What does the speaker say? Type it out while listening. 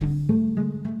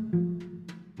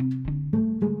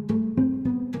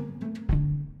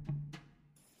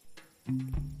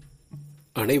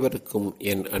அனைவருக்கும்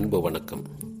என் அன்பு வணக்கம்.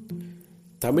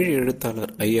 தமிழ்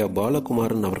எழுத்தாளர் ஐயா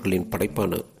பாலகுமாரன் அவர்களின்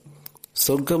படைப்பான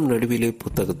சொர்க்கம் நடுவிலே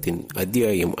புத்தகத்தின்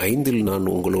அத்தியாயம் 5 நான்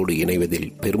உங்களோடு இணைவதில்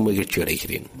பெருமகிழ்ச்சி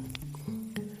அடைகிறேன்.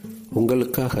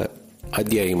 உங்களுக்காக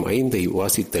அத்தியாயம் 5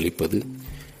 வாசித்தளிப்பது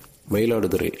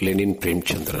மயிலாடுதுறை லெனின்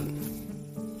பிரேம்சந்திரன்.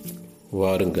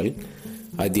 வாருங்கள்,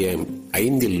 அத்தியாயம்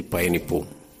 5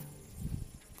 பயணிப்போம்.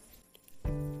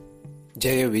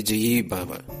 ஜெய விஜயி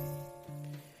பாபா.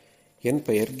 என்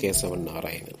பெயர் கேசவன்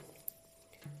நாராயணன்,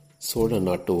 சோழ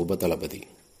நாட்டு உபதளபதி.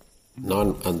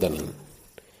 நான் அந்தணன்,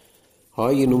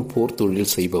 ஆயினும் போர்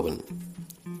தொழில் செய்பவன்.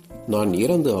 நான்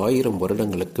இறந்து 1000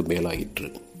 வருடங்களுக்கு மேலாயிற்று.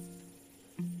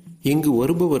 இங்கு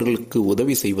வருபவர்களுக்கு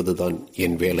உதவி செய்வதுதான்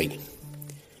என் வேலை.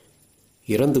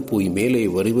 இறந்து போய் மேலே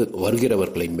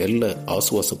வருகிறவர்களை மெல்ல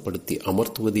ஆசுவாசப்படுத்தி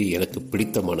அமர்த்துவதே எனக்கு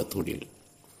பிடித்தமான தொழில்.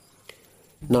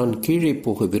 நான் கீழே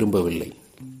போக விரும்பவில்லை,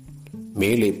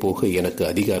 மேலே போக எனக்கு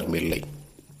அதிகாரம் இல்லை.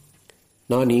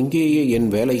 நான் இங்கேயே என்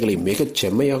வேலைகளை மிகச்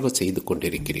செம்மையாக செய்து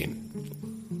கொண்டிருக்கிறேன்.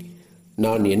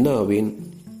 நான் என்ன ஆவேன்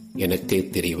எனக்கே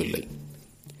தெரியவில்லை.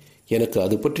 எனக்கு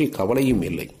அது பற்றி கவலையும்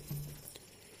இல்லை.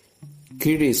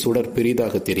 கீழே சுடர்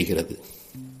பெரிதாக தெரிகிறது.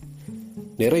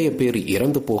 நிறைய பேர்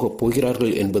இறந்து போகப்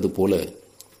போகிறார்கள் என்பது போல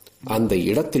அந்த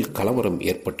இடத்தில் கலவரம்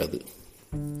ஏற்பட்டது.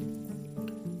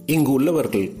 இங்கு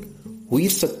உள்ளவர்கள்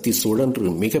உயிர் சக்தி சுழன்று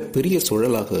மிக பெரிய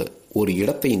சுழலாக ஒரு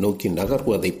இடத்தை நோக்கி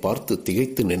நகர்வதை பார்த்து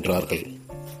திகைத்து நின்றார்கள்.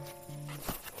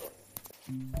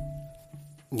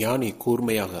 ஞானி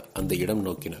கூர்மையாக அந்த இடம்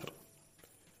நோக்கினார்.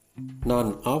 நான்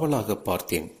ஆவலாக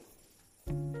பார்த்தேன்.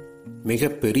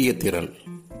 மிக பெரிய திரள்.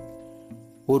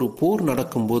 ஒரு போர்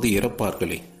நடக்கும்போது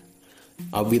இறப்பார்களே,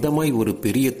 அவ்விதமாய் ஒரு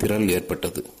பெரிய திரள்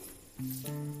ஏற்பட்டது.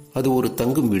 அது ஒரு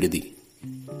தங்கும் விடுதி.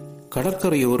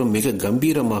 கடற்கரையோரம் மிக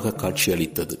கம்பீரமாக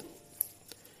காட்சியளித்தது.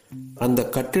 அந்த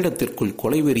கட்டிடத்திற்குள்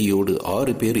கொலைவெறியோடு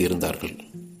 6 பேர் இருந்தார்கள்.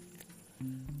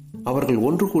 அவர்கள்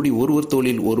ஒன்று கூடி ஒருவர்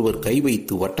தோளில் ஒருவர் கை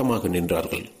வைத்து வட்டமாக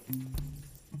நின்றார்கள்.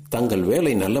 தங்கள்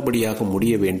வேலை நல்லபடியாக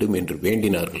முடிய வேண்டும் என்று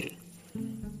வேண்டினார்கள்.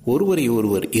 ஒருவரை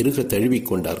ஒருவர் இறுக தழுவிக்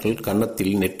கொண்டார்கள்.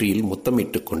 கன்னத்தில் நெற்றியில்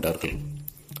முத்தமிட்டுக் கொண்டார்கள்.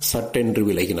 சட்டென்று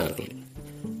விலகினார்கள்.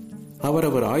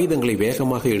 அவரவர் ஆயுதங்களை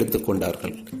வேகமாக எடுத்துக்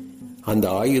கொண்டார்கள். அந்த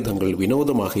ஆயுதங்கள்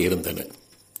வினோதமாக இருந்தன.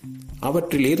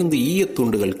 அவற்றிலிருந்து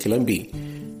ஈயத்துண்டுகள் கிளம்பி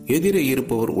எதிரே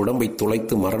இருப்பவர் உடம்பை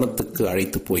துளைத்து மரணத்துக்கு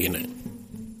அழைத்து போயின.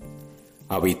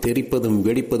 அவை தெரிப்பதும்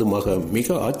வெடிப்பதுமாக மிக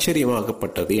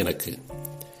ஆச்சரியமாகப்பட்டது எனக்கு.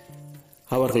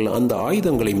 அவர்கள் அந்த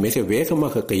ஆயுதங்களை மிக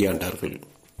வேகமாக கையாண்டார்கள்.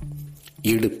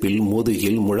 இடுப்பில்,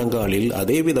 முதுகில், முழங்காலில்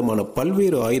அதே விதமான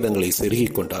பல்வேறு ஆயுதங்களை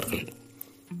செருகிக் கொண்டார்கள்.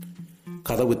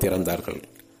 கதவு திறந்தார்கள்.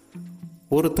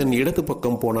 ஒருத்தன் இடது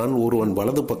பக்கம் போனான், ஒருவன்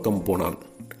வலது பக்கம் போனான்.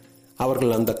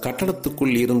 அவர்கள் அந்த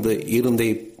கட்டடத்துக்குள் இருந்தே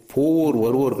போர்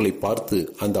வருவோர்களை பார்த்து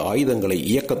அந்த ஆயுதங்களை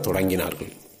இயக்கத் தொடங்கினார்கள்.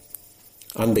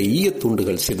 அந்த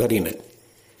ஈயத்துண்டுகள் சிதறின,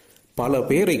 பல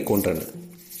பேரை கொன்றன.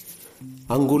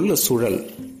 அங்குள்ள சுழல்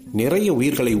நிறைய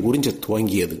உயிர்களை உறிஞ்ச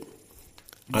துவங்கியது.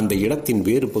 அந்த இடத்தின்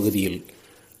வேறு பகுதியில்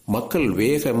மக்கள்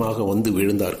வேகமாக வந்து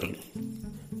விழுந்தார்கள்.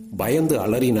 பயந்து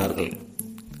அலறினார்கள்.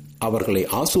 அவர்களை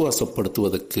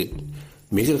ஆசுவாசப்படுத்துவதற்கு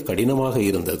மிக கடினமாக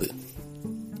இருந்தது.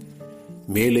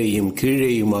 மேலேயும்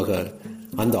கீழேயுமாக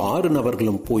அந்த 6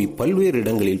 நபர்களும் போய் பல்வேறு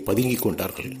இடங்களில் பதுங்கிக்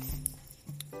கொண்டார்கள்.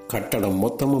 கட்டடம்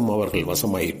மொத்தமும் அவர்கள்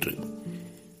வசமாயிற்று.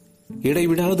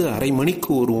 இடைவிடாது அரை மணிக்கு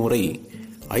ஒரு முறை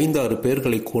 5-6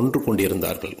 பேர்களை கொன்று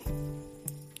கொண்டிருந்தார்கள்.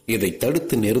 இதை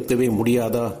தடுத்து நிறுத்தவே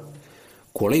முடியாதா?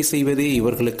 கொலை செய்வதே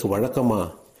இவர்களுக்கு வழக்கமா?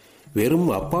 வெறும்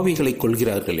அப்பாவிகளை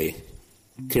கொள்கிறார்களே,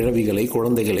 கிழவிகளை,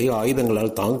 குழந்தைகளை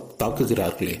ஆயுதங்களால்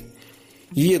தாக்குகிறார்களே,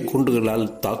 ஈயக்குண்டுகளால்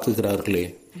தாக்குகிறார்களே,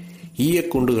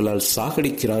 ஈயக்குண்டுகளால்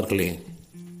சாகடிக்கிறார்களே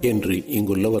என்று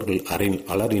இங்குள்ளவர்கள்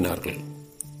அலறினார்கள்.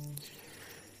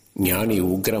 ஞானி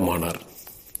உக்கிரமானார்.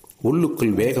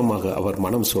 உள்ளுக்குள் வேகமாக அவர்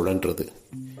மனம் சுழன்றது.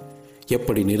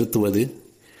 எப்படி நிறுத்துவது?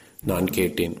 நான்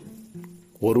கேட்டேன்.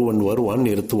 ஒருவன் வருவான்,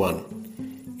 நிறுத்துவான்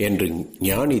என்று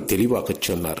ஞானி தெளிவாகச்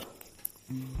சொன்னார்.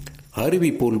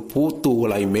 அருவி போல்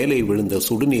பூத்தூவலாய் மேலே விழுந்த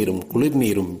சுடுநீரும்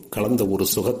குளிர்நீரும் கலந்த ஒரு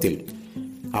சுகத்தில்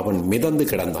அவன் மிதந்து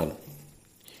கிடந்தான்.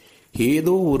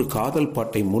 ஏதோ ஒரு காதல்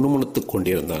பாட்டை முணுமுணுத்துக்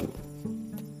கொண்டிருந்தான்.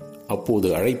 அப்போது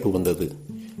அழைப்பு வந்தது.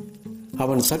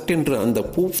 அவன் சட்டென்று அந்த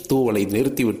பூத்தூவலை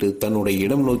நிறுத்திவிட்டு தன்னுடைய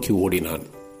இடம் நோக்கி ஓடினான்.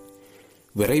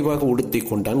 விரைவாக உடுத்திக்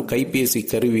கொண்டான். கைபேசி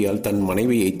கருவியால் தன்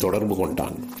மனைவியை தொடர்பு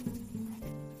கொண்டான்.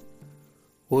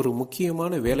 ஒரு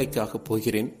முக்கியமான வேலைக்காக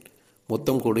போகிறேன்,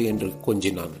 முத்தம் கொடு என்று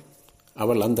கொஞ்சினான்.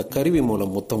 அவள் அந்த கருவி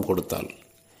மூலம் முத்தம் கொடுத்தாள்.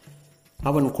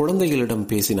 அவன் குழந்தைகளிடம்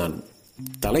பேசினான்.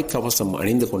 தலைக்கவசம்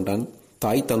அணிந்து கொண்டான்.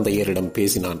 தாய் தந்தையரிடம்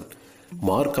பேசினான்.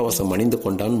 மார்க்கவசம் அணிந்து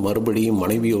கொண்டான். மறுபடியும்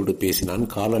மனைவியோடு பேசினான்.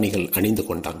 காலணிகள் அணிந்து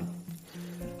கொண்டான்.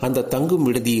 அந்த தங்கும்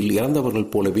விடுதியில் இறந்தவர்கள்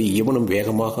போலவே இவனும்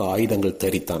வேகமாக ஆயுதங்கள்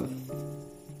தரித்தான்.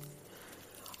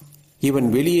 இவன்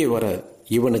வெளியே வர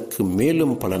இவனுக்கு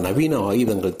மேலும் பல நவீன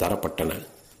ஆயுதங்கள் தரப்பட்டன.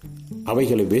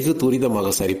 அவைகளை வெகு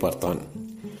துரிதமாக சரிபார்த்தான்.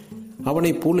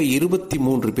 அவனைப் போல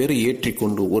 23 பேரை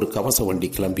ஏற்றிக்கொண்டு ஒரு கவச வண்டி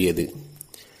கிளம்பியது.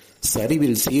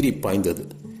 சரிவில் சீறி பாய்ந்தது.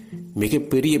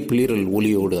 மிகப்பெரிய பிளிரல்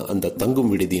ஒலியோடு அந்த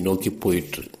தங்கும் விடுதி நோக்கி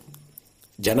போயிற்று.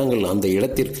 ஜனங்கள் அந்த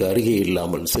இடத்திற்கு அருகே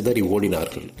இல்லாமல் சிதறி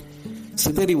ஓடினார்கள்.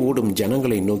 சிதறி ஓடும்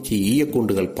ஜனங்களை நோக்கி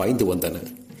ஈயக்குண்டுகள் பாய்ந்து வந்தன.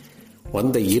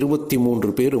 வந்த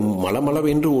 23 பேரும்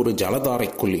மளமளவென்று ஒரு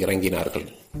ஜலதாரைக்குள் இறங்கினார்கள்,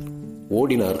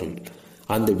 ஓடினார்கள்.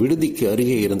 அந்த விடுதிக்கு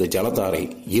அருகே இருந்த ஜலதாரை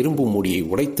இரும்பு மூடியை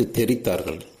உடைத்து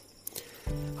தெரித்தார்கள்.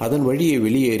 அதன் வழியே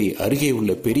வெளியேறி அருகே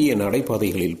உள்ள பெரிய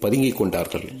நடைபாதைகளில் பதுங்கிக்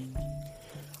கொண்டார்கள்.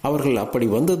 அவர்கள் அப்படி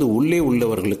வந்தது உள்ளே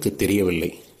உள்ளவர்களுக்கு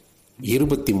தெரியவில்லை.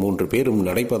 23 பேரும்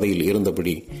நடைபாதையில்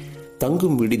இருந்தபடி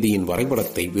தங்கும் விடுதியின்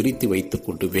வரைபடத்தை விரித்து வைத்துக்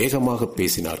கொண்டு வேகமாக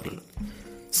பேசினார்கள்.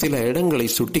 சில இடங்களை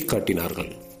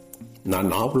சுட்டிக்காட்டினார்கள். நான்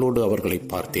ஆவலோடு அவர்களை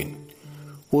பார்த்தேன்.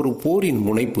 ஒரு போரின்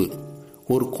முனைப்பு,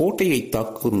 ஒரு கோட்டையை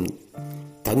தாக்கும்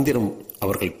தந்திரம்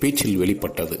அவர்கள் பேச்சில்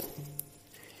வெளிப்பட்டது.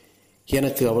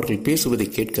 எனக்கு அவர்கள் பேசுவதை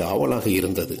கேட்க ஆவலாக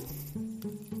இருந்தது.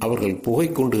 அவர்கள்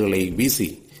புகைக்குண்டுகளை வீசி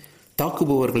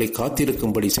தாக்குபவர்களை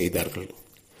காத்திருக்கும்படி செய்தார்கள்.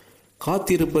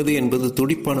 காத்திருப்பது என்பது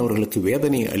துடிப்பானவர்களுக்கு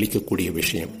வேதனை அளிக்கக்கூடிய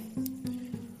விஷயம்.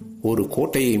 ஒரு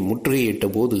கோட்டையை முற்றுகையிட்ட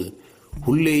போது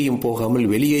உள்ளேயும் போகாமல்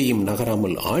வெளியேயும்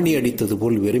நகராமல் ஆணி அடித்தது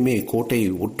போல் வெறுமே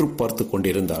கோட்டையை உற்று பார்த்து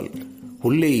கொண்டிருந்தால்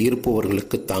உள்ளே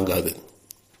இருப்பவர்களுக்கு தாங்காது.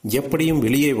 எப்படியும்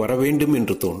வெளியே வர வேண்டும்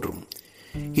என்று தோன்றும்.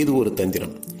 இது ஒரு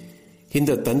தந்திரம்.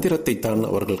 இந்த தந்திரத்தை தான்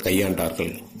அவர்கள்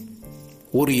கையாண்டார்கள்.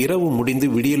 ஒரு இரவு முடிந்து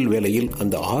விடியல் வேளையில்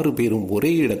அந்த 6 பேரும்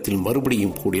ஒரே இடத்தில்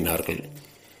மறுபடியும் கூடினார்கள்.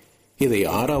 இதை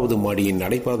 6வது மாடியின்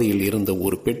நடைபாதையில் இருந்த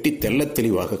ஒரு பெட்டி தெள்ளத்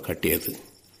தெளிவாக காட்டியது.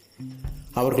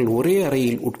 அவர்கள் ஒரே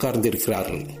அறையில்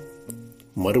உட்கார்ந்திருக்கிறார்கள்.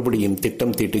 மறுபடியும்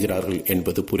திட்டம் தீட்டுகிறார்கள்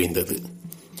என்பது புரிந்தது.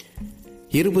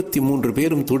 23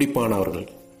 பேரும் துடிப்பானவர்கள்.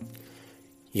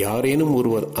 யாரேனும்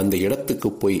ஒருவர் அந்த இடத்துக்கு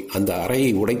போய் அந்த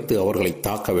அறையை உடைத்து அவர்களை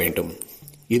தாக்க வேண்டும்.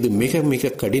 இது மிக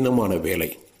மிக கடினமான வேலை.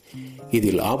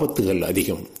 இதில் ஆபத்துகள்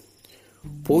அதிகம்.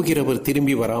 போகிறவர்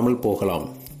திரும்பி வராமல் போகலாம்.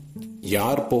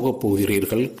 யார் போகப்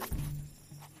போகிறீர்கள்?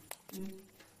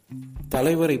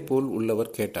 தலைவரை போல்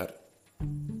உள்ளவர் கேட்டார்.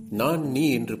 நான், நீ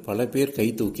என்று பல பேர் கை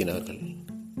தூக்கினார்கள்.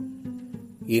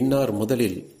 இன்னார்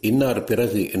முதலில் இன்னார்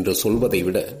பிறகு என்று சொல்வதை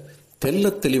விட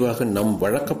தெள்ளத் தெளிவாக நம்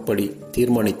வழக்கப்படி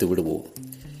தீர்மானித்து விடுவோம்.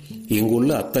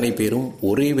 இங்குள்ள அத்தனை பேரும்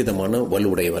ஒரே விதமான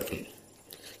வலுவுடையவர்கள்.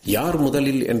 யார்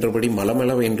முதலில் என்றபடி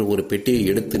மலமளவ என்று ஒரு பெட்டியை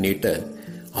எடுத்து நீட்ட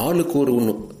ஆளுக்கு ஒரு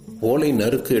ஓலை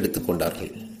நறுக்கு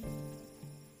எடுத்துக்கொண்டார்கள்.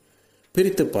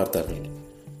 பிரித்து பார்த்தார்கள்.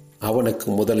 அவனுக்கு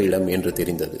முதலிடம் என்று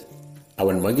தெரிந்தது.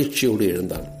 அவன் மகிழ்ச்சியோடு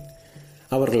எழுந்தான்.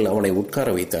 அவர்கள் அவனை உட்கார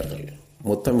வைத்தார்கள்.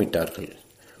 முத்தமிட்டார்கள்.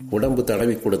 உடம்பு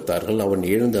தடவி கொடுத்தார்கள். அவன்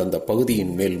எழுந்து அந்த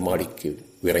பகுதியின் மேல் மாடிக்கு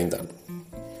விரைந்தான்.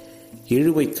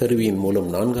 இழுவை கருவியின் மூலம்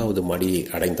 4வது மாடியை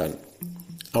அடைந்தான்.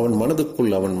 அவன்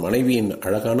மனதுக்குள் அவன் மனைவியின்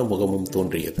அழகான முகமும்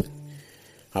தோன்றியது.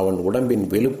 அவன் உடம்பின்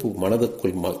வெளுப்பு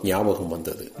மனதுக்குள் ஞாபகம்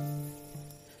வந்தது.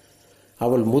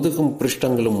 அவள் முதுகும்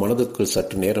பிருஷ்டங்களும் மனதுக்குள்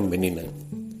சற்று நேரம் மின்னின.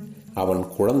 அவன்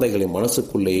குழந்தைகளை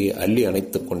மனசுக்குள்ளேயே அள்ளி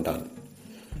அணைத்துக் கொண்டான்.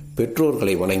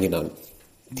 பெற்றோர்களை வணங்கினான்.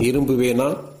 திரும்புவேனா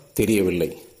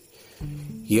தெரியவில்லை.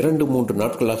 2-3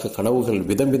 நாட்களாக கனவுகள்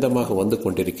விதம் விதமாக வந்து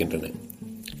கொண்டிருக்கின்றன.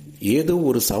 ஏதோ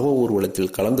ஒரு சவ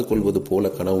ஊர்வலத்தில் கலந்து கொள்வது போல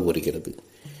கனவு வருகிறது.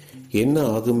 என்ன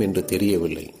ஆகும் என்று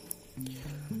தெரியவில்லை.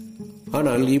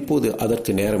 ஆனால் இப்போது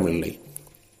அதற்கு நேரமில்லை.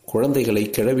 குழந்தைகளை,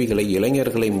 கிழவிகளை,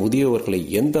 இளைஞர்களை, முதியவர்களை,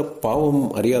 எந்த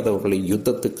பாவமும் அறியாதவர்களை,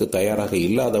 யுத்தத்துக்கு தயாராக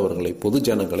இல்லாதவர்களை, பொது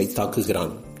ஜனங்களை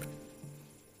தாக்குகிறான்.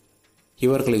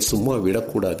 இவர்களை சும்மா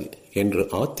விடக்கூடாது என்று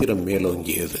ஆத்திரம்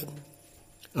மேலோங்கியது.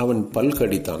 அவன் பல்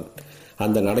கடித்தான்.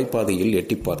 அந்த நடைபாதையில்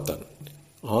எட்டி பார்த்தான்.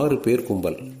 6 பேர்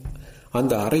கும்பல்.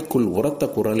 அந்த அறைக்குள் உரத்த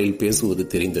குரலில் பேசுவது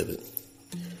தெரிந்தது.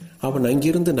 அவன்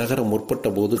அங்கிருந்து நகர முற்பட்ட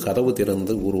போது கதவு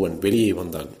திறந்து ஒருவன் வெளியே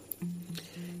வந்தான்.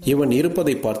 இவன்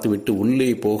இருப்பதை பார்த்துவிட்டு உள்ளே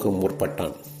போக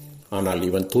முற்பட்டான். ஆனால்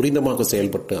இவன் துரிதமாக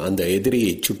செயல்பட்டு அந்த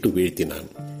எதிரியை சுட்டு வீழ்த்தினான்.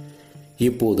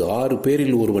 இப்போது 6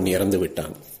 பேரில் ஒருவன் இறந்து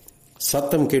விட்டான்.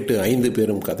 சத்தம் கேட்டு 5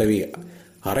 பேரும் கதவை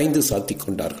அரைந்து சாத்திக்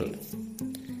கொண்டார்கள்.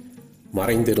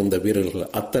 மறைந்திருந்த வீரர்கள்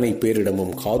அத்தனை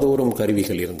பேரிடமும் காதோறும்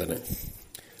கருவிகள் இருந்தன.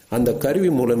 அந்த கருவி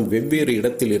மூலம் வெவ்வேறு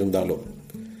இடத்தில் இருந்தாலும்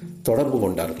தொடர்பு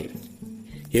கொண்டார்கள்.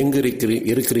 எங்கு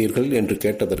இருக்கிறீர்கள் என்று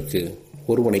கேட்டதற்கு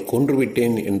ஒருவனை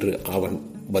கொன்றுவிட்டேன் என்று அவன்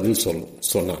பதில்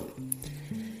சொன்னான்.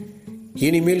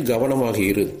 இனிமேல் கவனமாக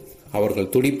இரு,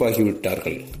 அவர்கள்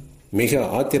துடிப்பாகிவிட்டார்கள், மிக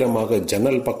ஆத்திரமாக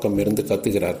ஜன்னல் பக்கம் இருந்து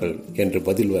கத்துகிறார்கள் என்று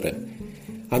பதில் வர,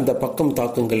 அந்த பக்கம்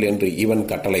தாக்குங்கள் என்று இவன்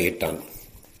கட்டளையிட்டான்.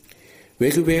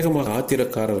 வெகு வேகமாக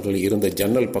ஆத்திரக்காரர்கள் இருந்த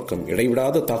ஜன்னல் பக்கம்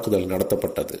இடைவிடாத தாக்குதல்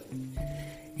நடத்தப்பட்டது.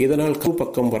 இதனால்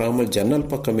பக்கம் வராமல் ஜன்னல்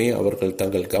பக்கமே அவர்கள்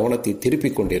தங்கள் கவனத்தை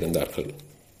திருப்பிக் கொண்டிருந்தார்கள்.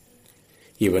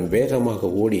 இவன் வேகமாக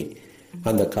ஓடி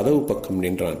அந்த கதவு பக்கம்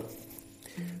நின்றான்.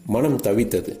 மனம்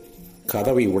தவித்தது.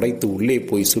 கதவை உடைத்து உள்ளே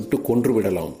போய் சுட்டு கொன்று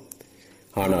விடலாம்.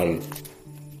 ஆனால்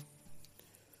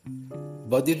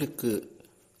பதிலுக்கு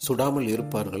சுடாமல்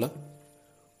இருப்பார்களா?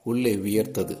 உள்ளே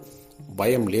வியர்த்தது.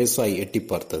 பயம் லேசாய் எட்டி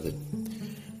பார்த்தது.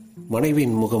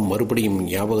 மனைவியின் முகம் மறுபடியும்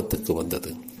ஞாபகத்துக்கு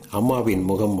வந்தது. அம்மாவின்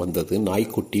முகம் வந்தது.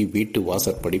 நாய்க்குட்டி, வீட்டு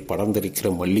வாசற்படி, படர்ந்திருக்கிற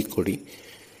மல்லிக்கொடி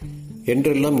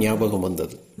என்றெல்லாம் ஞாபகம்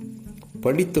வந்தது.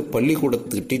 படித்த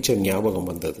பள்ளிக்கூடத்து டீச்சர் ஞாபகம்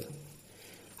வந்தது.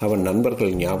 அவன்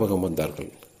நண்பர்கள் ஞாபகம் வந்தார்கள்.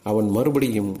 அவன்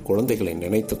மறுபடியும் குழந்தைகளை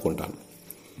நினைத்து கொண்டான்.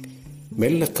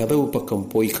 மெல்ல கதவு பக்கம்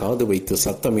போய் காது வைத்து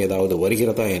சத்தம் ஏதாவது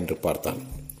வருகிறதா என்று பார்த்தான்.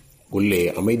 உள்ளே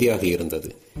அமைதியாக இருந்தது.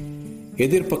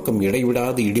 எதிர்ப்பக்கம்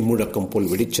இடைவிடாது இடிமுழக்கம் போல்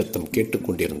வெடிச்சத்தம்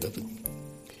கேட்டுக்கொண்டிருந்தது.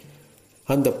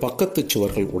 அந்த பக்கத்து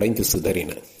சுவர்கள் உடைந்து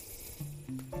சிதறின.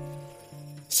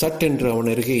 சட்டென்று அவன்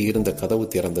அருகே இருந்த கதவு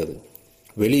திறந்தது.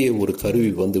 வெளியே ஒரு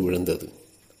கருவி வந்து விழுந்தது.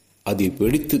 அது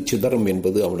வெடித்து சிதறும்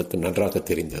என்பது அவனுக்கு நன்றாக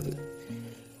தெரிந்தது.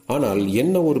 ஆனால்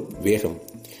என்ன ஒரு வேகம்!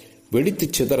 வெடித்து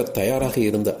சிதற தயாராக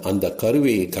இருந்த அந்த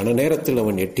கருவியை கன நேரத்தில்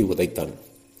அவன் எட்டி உதைத்தான்.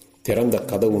 திறந்த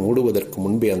கதவு மூடுவதற்கு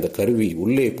முன்பே அந்த கருவி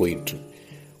உள்ளே போயிற்று.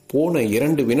 போன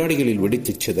 2 வினாடிகளில்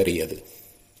வெடித்து சிதறியது.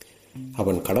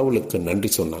 அவன் கடவுளுக்கு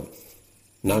நன்றி சொன்னான்.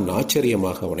 நான்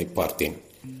ஆச்சரியமாக அவனை பார்த்தேன்.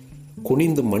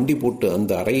 குனிந்து மண்டி போட்டு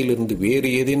அந்த அறையிலிருந்து வேறு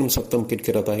ஏதேனும் சத்தம்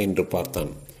கேட்கிறதா என்று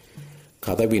பார்த்தான்.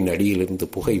 கதவின் அடியிலிருந்து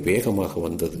புகை வேகமாக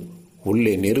வந்தது.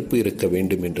 உள்ளே நெருப்பு இருக்க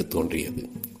வேண்டும் என்று தோன்றியது.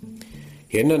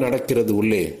 என்ன நடக்கிறது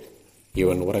உள்ளே?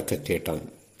 இவன் உரக்க கேட்டான்.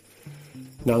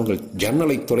 நாங்கள்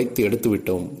ஜன்னலை துளைத்து எடுத்து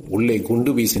விட்டோம். உள்ளே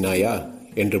குண்டு வீசினாயா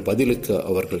என்று பதிலுக்கு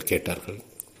அவர்கள் கேட்டார்கள்.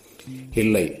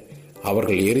 இல்லை,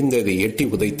 அவர்கள் எரிந்ததை எட்டி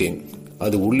உதைத்தேன்.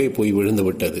 அது உள்ளே போய் விழுந்து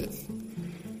விட்டது.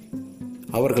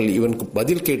 அவர்கள் இவனுக்கு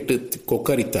பதில் கேட்டு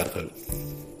கொக்கரித்தார்கள்.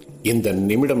 இந்த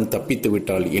நிமிடம் தப்பித்து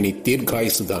விட்டால் இனி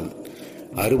தீர்க்காயுசுதான்.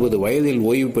 60 வயதில்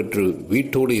ஓய்வு பெற்று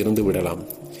வீட்டோடு இருந்து விடலாம்.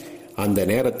 அந்த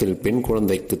நேரத்தில் பெண்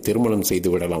குழந்தைக்கு திருமணம் செய்து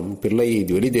விடலாம். பிள்ளையை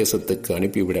வெளிதேசத்துக்கு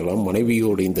அனுப்பிவிடலாம்.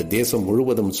 மனைவியோடு இந்த தேசம்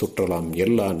முழுவதும் சுற்றலாம்.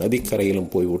 எல்லா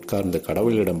நதிக்கரையிலும் போய் உட்கார்ந்து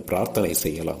கடவுளிடம் பிரார்த்தனை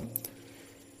செய்யலாம்.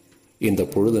 இந்த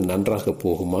பொழுது நன்றாக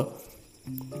போகுமா?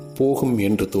 போகும்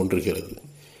என்று தோன்றுகிறது.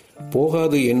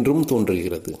 போகாது என்றும்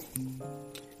தோன்றுகிறது.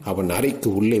 அவன் அறைக்கு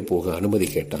உள்ளே போக அனுமதி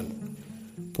கேட்டான்.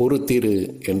 பொறுத்திரு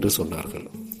என்று சொன்னார்கள்.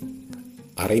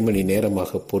 1/2 மணி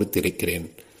நேரமாக பொறுத்திருக்கிறேன்.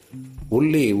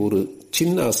 உள்ளே ஒரு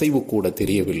சின்ன அசைவு கூட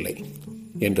தெரியவில்லை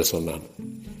என்று சொன்னான்.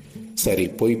 சரி,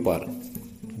 போய்ப்பார்.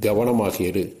 கவனமாக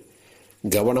இரு,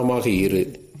 கவனமாக இரு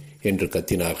என்று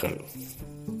கத்தினார்கள்.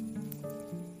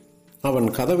 அவன்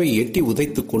கதவை எட்டி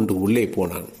உதைத்து கொண்டு உள்ளே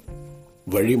போனான்.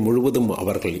 வழி முழுவதும்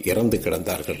அவர்கள் இறந்து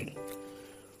கிடந்தார்கள்.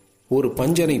 ஒரு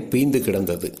பஞ்சனை பீய்ந்து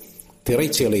கிடந்தது.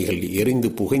 திரைச்சேலைகள் எரிந்து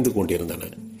புகைந்து கொண்டிருந்தன.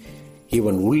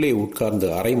 இவன் உள்ளே உட்கார்ந்து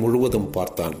அறை முழுவதும்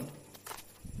பார்த்தான்.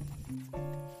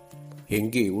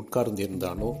 எங்கே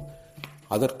உட்கார்ந்திருந்தானோ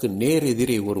அதற்கு நேர்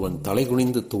எதிரே ஒருவன்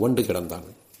தலைகுனிந்து துவண்டு கிடந்தான்.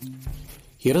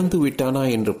 இறந்து விட்டானா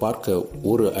என்று பார்க்க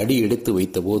ஒரு அடி எடுத்து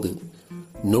வைத்தபோது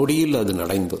நொடியில் அது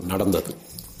நடந்தது.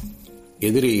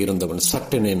 எதிரே இருந்தவன்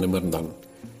சட்டென நிமிர்ந்தான்.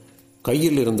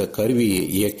 கையில் இருந்த கருவியை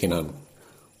இயக்கினான்.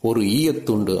 ஒரு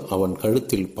ஈயத்துண்டு அவன்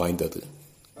கழுத்தில் பாய்ந்தது.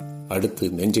 அடுத்து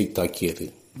நெஞ்சை தாக்கியது.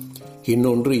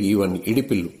 இன்னொன்று இவன்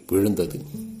இடுப்பில் விழுந்தது.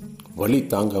 வலி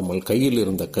தாங்காமல் கையில்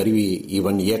இருந்த கருவியை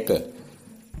இவன் இயக்க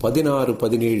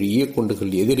 16-17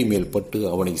 ஈயக்குண்டுகள் எதிரி மேல் பட்டு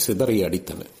அவனை சிதறி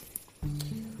அடித்தன.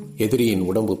 எதிரியின்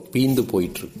உடம்பு பீந்து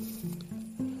போயிற்று.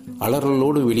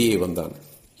 அலறலோடு வெளியே வந்தான்.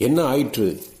 என்ன ஆயிற்று?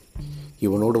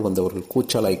 இவனோடு வந்தவர்கள்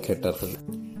கூச்சலாய் கேட்டார்கள்.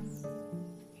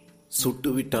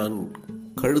 சுட்டுவிட்டான்,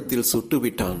 கழுத்தில்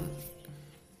சுட்டுவிட்டான்.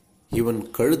 இவன்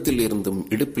கழுத்தில் இருந்தும்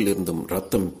இடுப்பில் இருந்தும்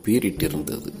ரத்தம்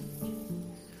பீறிட்டிருந்தது.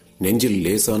 நெஞ்சில்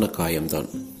லேசான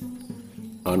காயம்தான்.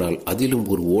 ஆனால் அதிலும்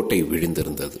ஒரு ஓட்டை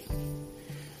விழுந்திருந்தது.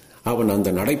 அவன் அந்த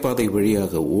நடைபாதை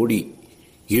வழியாக ஓடி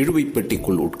இழுவைப்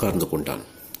பெட்டிக்குள் உட்கார்ந்து கொண்டான்.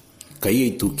 கையை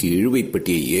தூக்கி இழுவைப்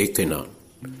பெட்டியை இயக்கினான்.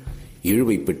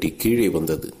 இழுவைப் பெட்டி கீழே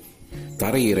வந்தது.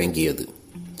 தரை இறங்கியது.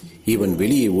 இவன்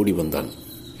வெளியே ஓடி வந்தான்.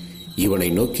 இவனை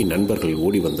நோக்கி நண்பர்கள்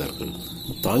ஓடி வந்தார்கள்.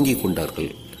 தாங்கிக்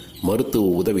கொண்டார்கள்.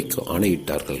 மருத்துவ உதவிக்கு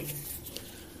ஆணையிட்டார்கள்.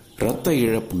 இரத்த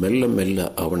இழப்பு மெல்ல மெல்ல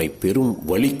அவனை பெரும்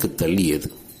வலிக்கு தள்ளியது.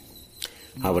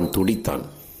 அவன் துடித்தான்.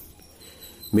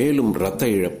 மேலும் இரத்த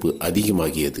இழப்பு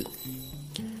அதிகமாகியது.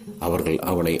 அவர்கள்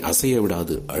அவனை அசைய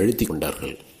விடாது அழுத்திக்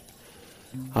கொண்டார்கள்.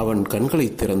 அவன் கண்களை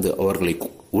திறந்து அவர்களை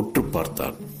உற்று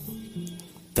பார்த்தான்.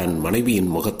 தன் மனைவியின்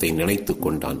முகத்தை நினைத்துக்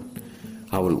கொண்டான்.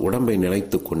 அவள் உடம்பை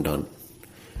நினைத்துக் கொண்டான்.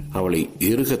 அவளை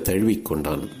இறுக தழுவிக்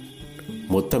கொண்டான்.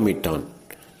 முத்தமிட்டான்.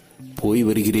 போய்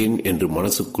வருகிறேன் என்று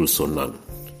மனசுக்குள் சொன்னான்.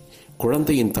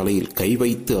 குழந்தையின் தலையில் கை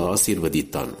வைத்து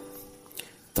ஆசீர்வதித்தான்.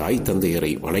 தாய்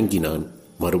தந்தையரை வணங்கினான்.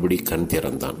 மறுபடி கண்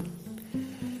திறந்தான்.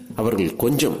 அவர்கள்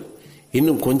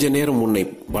இன்னும் கொஞ்ச நேரம் உன்னை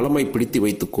பலமாய் பிடித்து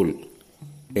வைத்துக்கொள்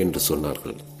என்று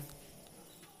சொன்னார்கள்.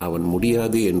 அவன்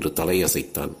முடியாது என்று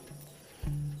தலையசைத்தான்.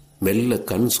 மெல்ல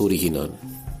கண் சொருகினான்.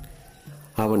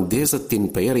 அவன் தேசத்தின்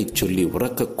பெயரைச் சொல்லி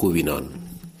உரக்க கூவினான்.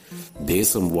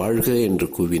 தேசம் வாழ்க என்று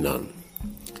கூவினான்.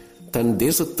 தன்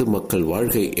தேசத்து மக்கள்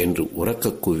வாழ்க என்று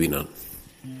உரக்க கூவினான்.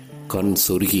 கண்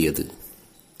சொருகியது.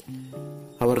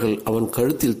 அவர்கள் அவன்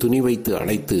கழுத்தில் துணி வைத்து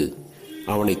அடைத்து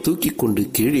அவனை தூக்கிக் கொண்டு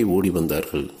கீழே ஓடி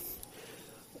வந்தார்கள்.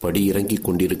 படி இறங்கிக்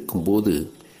கொண்டிருக்கும் போது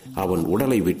அவன்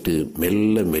உடலை விட்டு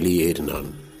மெல்ல வெளியேறினான்.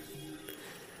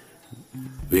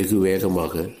 வெகு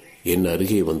வேகமாக என்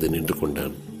அருகே வந்து நின்று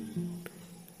கொண்டான்.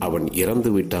 அவன் இறந்து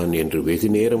விட்டான் என்று வெகு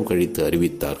நேரம் கழித்து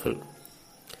அறிவித்தார்கள்.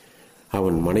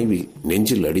 அவன் மனைவி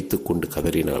நெஞ்சில் அடித்துக் கொண்டு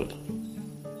கதறினாள்.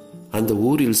 அந்த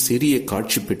ஊரில் சிறிய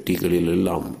காட்சி பெட்டிகளில்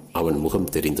எல்லாம் அவன்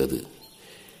முகம் தெரிந்தது.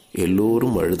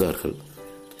 எல்லோரும் அழுதார்கள்.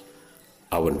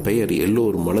 அவன் பெயர்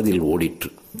எல்லோர் மனதில் ஓடிற்று.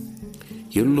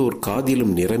 எல்லோர்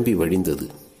காதிலும் நிரம்பி வழிந்தது.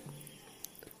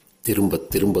 திரும்ப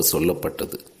திரும்ப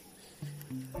சொல்லப்பட்டது.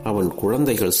 அவன்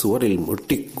குழந்தைகள் சுவரில்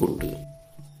முட்டிக்கொண்டு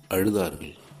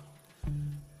அழுதார்கள்.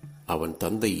 அவன்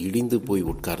தந்தை இடிந்து போய்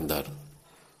உட்கார்ந்தார்.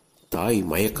 தாய்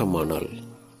மயக்கமானாள்.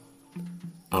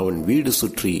 அவன் வீடு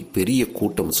சுற்றி பெரிய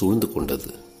கூட்டம் சூழ்ந்து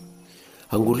கொண்டது.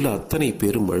 அங்குள்ள அத்தனை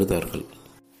பேரும் அழுதார்கள்.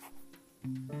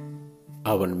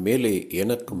 அவன் மேலே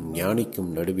எனக்கும்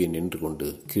ஞானிக்கும் நடுவே நின்று கொண்டு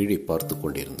கீழே பார்த்து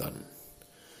கொண்டிருந்தான்.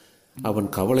 அவன்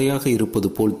கவலையாக இருப்பது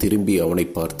போல் திரும்பி அவனை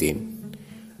பார்த்தேன்.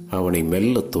 அவனை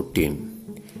மெல்ல தொட்டேன்.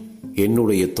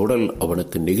 என்னுடைய தொடல்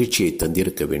அவனுக்கு நெகிழ்ச்சியை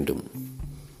தந்திருக்க வேண்டும்.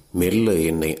 மெல்ல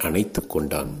என்னை அணைத்துக்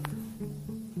கொண்டான்.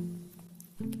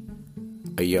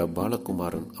 ஐயா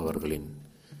பாலகுமாரன் அவர்களின்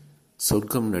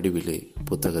சொர்க்கம் நடுவிலே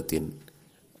புத்தகத்தின்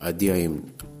அத்தியாயம்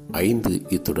 5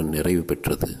 இத்துடன் நிறைவு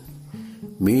பெற்றது.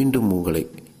 மீண்டும் உங்களை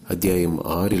அத்தியாயம்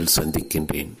 6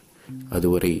 சந்திக்கின்றேன்.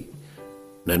 அதுவரை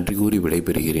நன்றி கூறி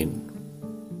விடைபெறுகிறேன்.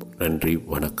 நன்றி,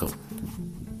 வணக்கம்.